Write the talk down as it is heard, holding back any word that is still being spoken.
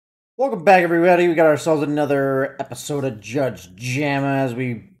Welcome back, everybody. We got ourselves another episode of Judge Jamma as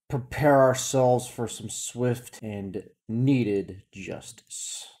we prepare ourselves for some swift and needed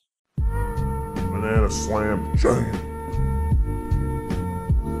justice.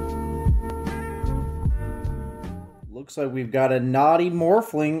 BananaSlamJamma. Looks like we've got a naughty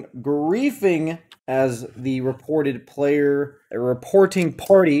morphling griefing as the reported player, a reporting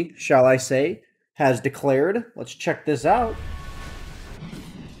party, shall I say, has declared. Let's check this out.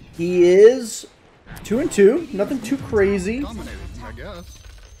 He is 2-2, nothing too crazy. Dominating, I guess.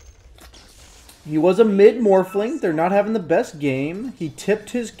 He was a mid-morphling. They're not having the best game. He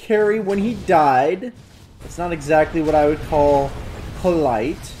tipped his carry when he died. It's not exactly what I would call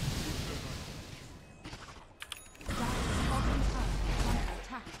polite.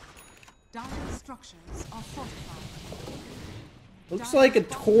 Looks like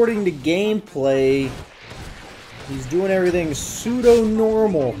according to gameplay, he's doing everything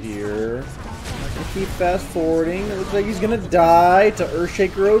pseudo-normal here. If keep fast-forwarding, it looks like he's gonna die to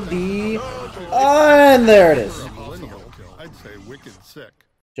Earthshaker OD. And there it is. I'd say wicked sick.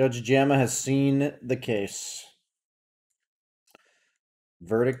 Judge Jamma has seen the case.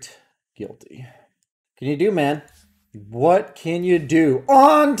 Verdict, guilty. Can you do, man? What can you do?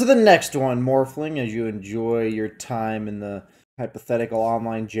 On to the next one, Morphling, as you enjoy your time in the hypothetical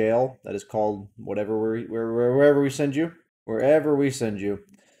online jail that is called whatever wherever we send you. Wherever we send you.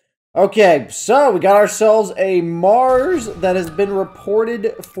 Okay, so we got ourselves a Mars that has been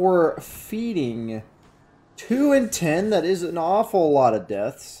reported for feeding. 2 and 10, that is an awful lot of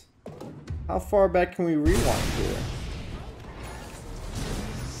deaths. How far back can we rewind here?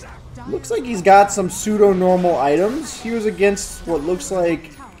 Looks like he's got some pseudo-normal items. He was against what looks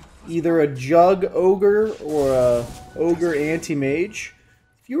like either a Jug Ogre or a Ogre Anti-Mage.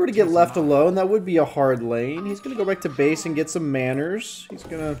 If you were to get left alone, that would be a hard lane. He's going to go back to base and get some manners. He's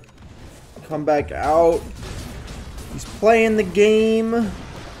going to come back out. He's playing the game.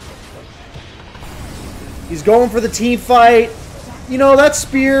 He's going for the team fight. You know, that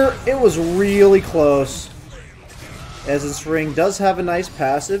spear, it was really close. As this ring does have a nice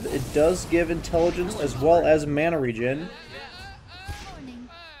passive, it does give intelligence as well as mana regen.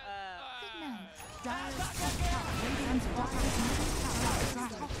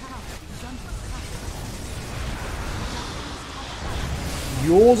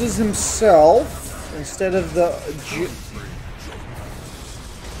 Uses himself instead of the...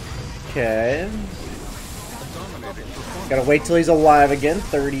 Okay. Gotta wait till he's alive again.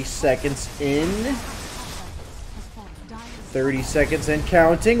 30 seconds in. 30 seconds and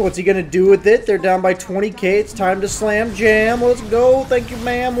counting. What's he gonna do with it? They're down by 20k. It's time to slam jam. Let's go. Thank you,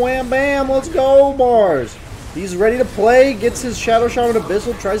 ma'am. Wham, bam. Let's go, Mars. He's ready to play. Gets his Shadow Shaman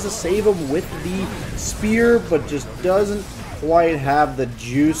Abyssal. Tries to save him with the spear, but just doesn't quite have the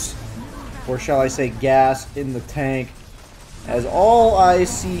juice, or shall I say gas, in the tank. As all I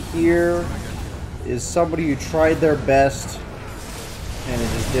see here is somebody who tried their best and it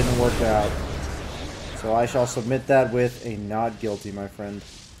just didn't work out. So I shall submit that with a not guilty, my friend.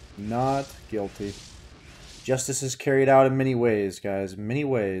 Not guilty. Justice is carried out in many ways, guys. Many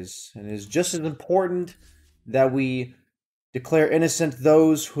ways. And it is just as important that we declare innocent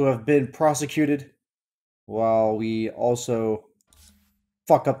those who have been prosecuted, while we also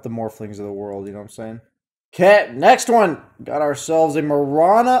fuck up the morphlings of the world, you know what I'm saying? Okay, next one. Got ourselves a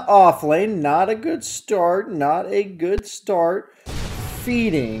Mirana offlane. Not a good start. Not a good start.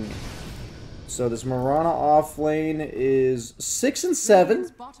 Feeding. So this Mirana offlane is 6 and 7.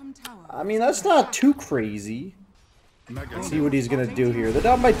 I mean, that's not too crazy. Let's see what he's going to do here. They're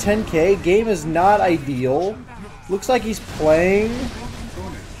down by 10k. Game is not ideal. Looks like he's playing.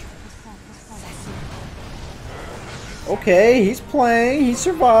 Okay, he's playing. He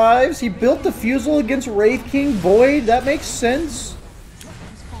survives. He built Defusal against Wraith King Void. That makes sense.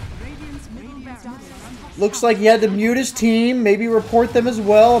 Looks like he had to mute his team. Maybe report them as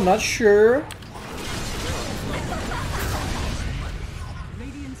well. I'm not sure.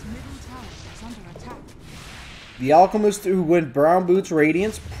 The Alchemist who went Brown Boots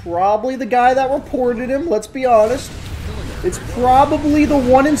Radiance. Probably the guy that reported him. Let's be honest. It's probably the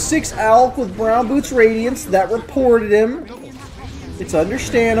 1 in 6 Alch with Brown Boots Radiance that reported him. It's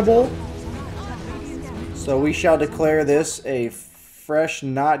understandable. So we shall declare this a fresh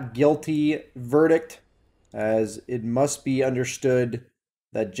not guilty verdict, as it must be understood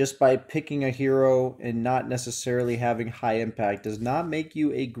that just by picking a hero and not necessarily having high impact does not make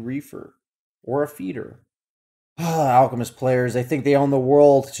you a griefer or a feeder. Alchemist players, they think they own the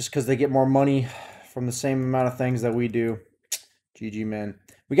world just because they get more money from the same amount of things that we do. GG, man.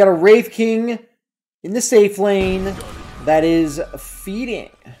 We got a Wraith King in the safe lane that is feeding.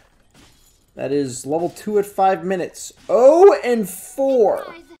 That is level 2 at 5 minutes. 0 and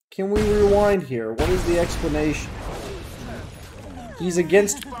 4. Can we rewind here? What is the explanation? He's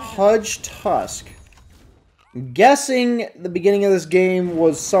against Pudge Tusk. I'm guessing the beginning of this game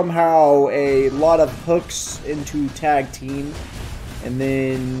was somehow a lot of hooks into tag team. And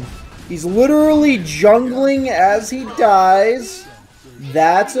then he's literally jungling as he dies.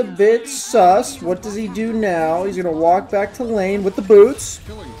 That's a bit sus. What does he do now? He's going to walk back to lane with the boots.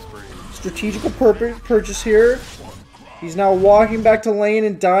 Strategical purchase here. He's now walking back to lane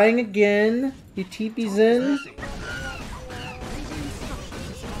and dying again. He TP's in.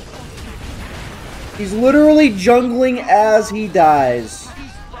 He's literally jungling as he dies.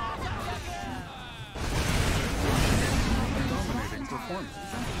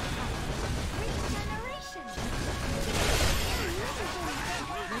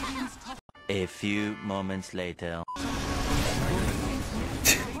 A few moments later.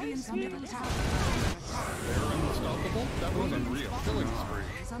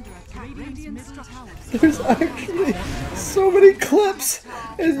 There's actually so many clips,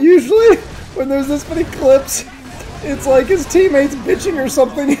 and usually when there's this many clips, it's like his teammates bitching or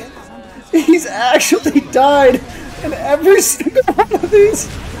something. He's actually died in every single one of these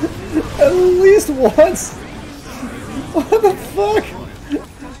at least once. What the fuck?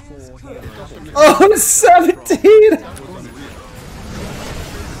 Oh, 17!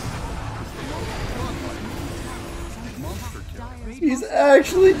 He's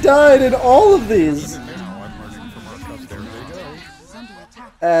actually died in all of these.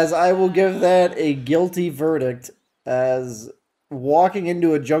 As I will give that a guilty verdict, as walking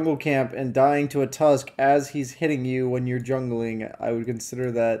into a jungle camp and dying to a Tusk as he's hitting you when you're jungling, I would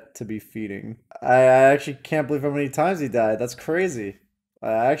consider that to be feeding. I actually can't believe how many times he died. That's crazy.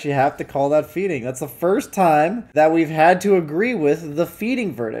 I actually have to call that feeding. That's the first time that we've had to agree with the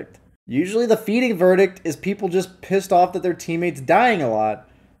feeding verdict. Usually the feeding verdict is people just pissed off that their teammate's dying a lot.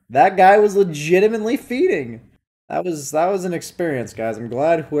 That guy was legitimately feeding. That was an experience, guys. I'm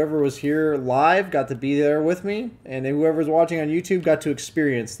glad whoever was here live got to be there with me, and whoever's watching on YouTube got to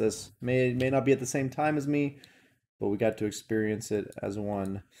experience this. May not be at the same time as me, but we got to experience it as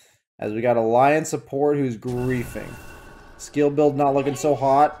one. As we got a Lion support who's griefing. Skill build not looking so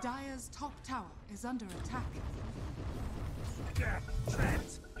hot. Dire's top tower is under attack.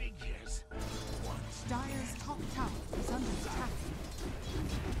 Dire's top tower is under attack.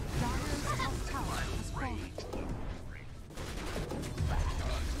 Dire's top tower has fallen.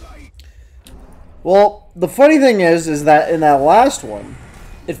 Well, the funny thing is that in that last one,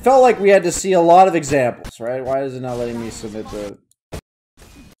 it felt like we had to see a lot of examples, right? Why is it not letting me submit the...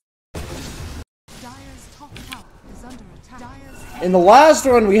 In the last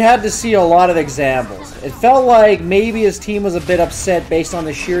one, we had to see a lot of examples. It felt like maybe his team was a bit upset based on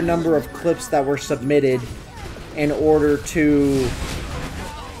the sheer number of clips that were submitted in order to,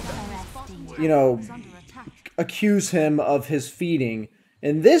 you know, accuse him of his feeding.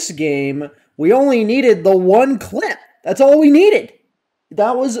 In this game, we only needed the one clip. That's all we needed.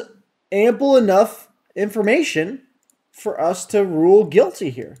 That was ample enough information for us to rule guilty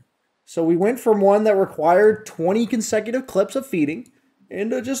here. So we went from one that required 20 consecutive clips of feeding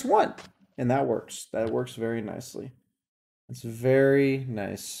into just one. And that works. That works very nicely. It's very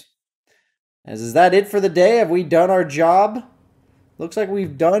nice. As is that it for the day? Have we done our job? Looks like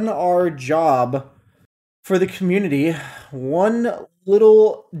we've done our job for the community. One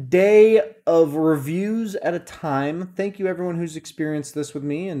little day of reviews at a time. Thank you everyone who's experienced this with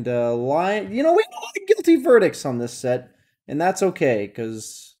me. And you know, we got a lot of guilty verdicts on this set. And that's okay,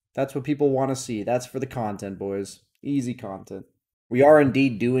 because... that's what people want to see. That's for the content, boys. Easy content. We are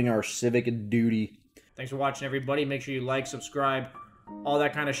indeed doing our civic duty. Thanks for watching, everybody. Make sure you like, subscribe, all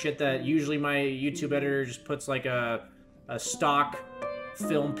that kind of shit that usually my YouTube editor just puts like a stock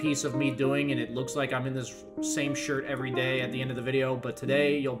film piece of me doing, and it looks like I'm in this same shirt every day at the end of the video. But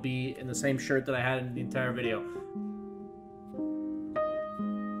today, you'll be in the same shirt that I had in the entire video.